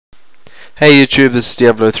Hey YouTube, this is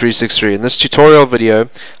Diablo363. In this tutorial video,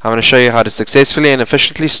 I'm going to show you how to successfully and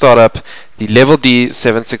efficiently start up the Level D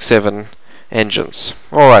 767 engines.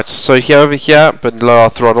 Alright, so over here, below our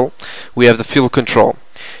throttle, we have the fuel control.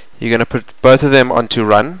 You're going to put both of them onto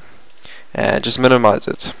run, and just minimize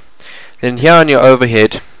it. Then here on your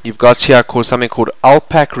overhead, you've got here something called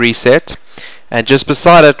LPAC reset, and just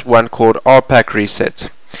beside it, one called RPAC reset.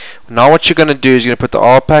 Now what you're going to do is you're going to put the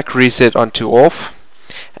RPAC reset onto off,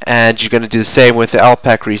 and you're going to do the same with the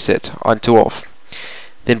LPAC reset onto off.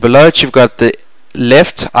 Then below it you've got the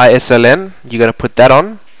left ISLN, you're going to put that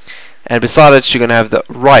on, and beside it you're going to have the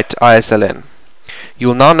right ISLN. You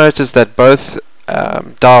will now notice that both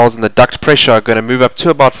dials and the duct pressure are going to move up to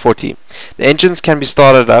about 40. The engines can be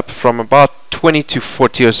started up from about 20 to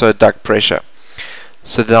 40 or so duct pressure.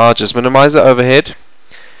 So then I'll just minimize the overhead.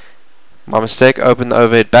 My mistake, open the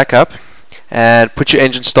overhead back up and put your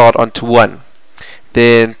engine start onto 1.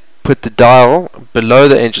 Then put the dial below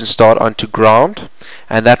the engine start onto ground,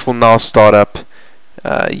 and that will now start up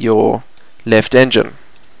your left engine.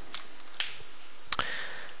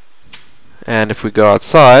 And if we go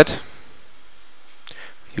outside,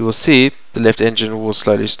 you will see the left engine will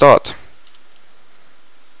slowly start.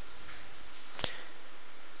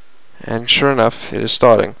 And sure enough, it is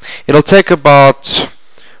starting. It'll take about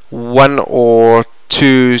 1 or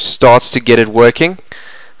 2 starts to get it working,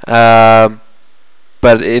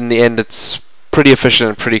 but in the end it's pretty efficient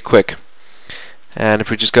and pretty quick. And if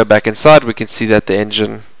we just go back inside, we can see that the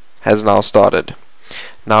engine has now started.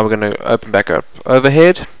 Now we're going to open back up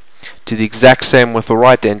overhead, do the exact same with the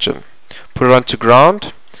right engine, put it onto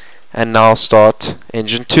ground, and now start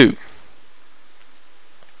engine 2.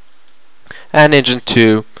 And engine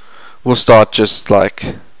 2 will start just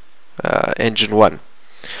like engine 1.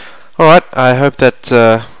 Alright, I hope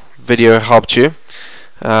that video helped you.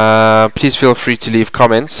 Please feel free to leave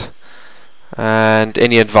comments and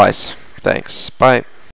any advice. Thanks. Bye.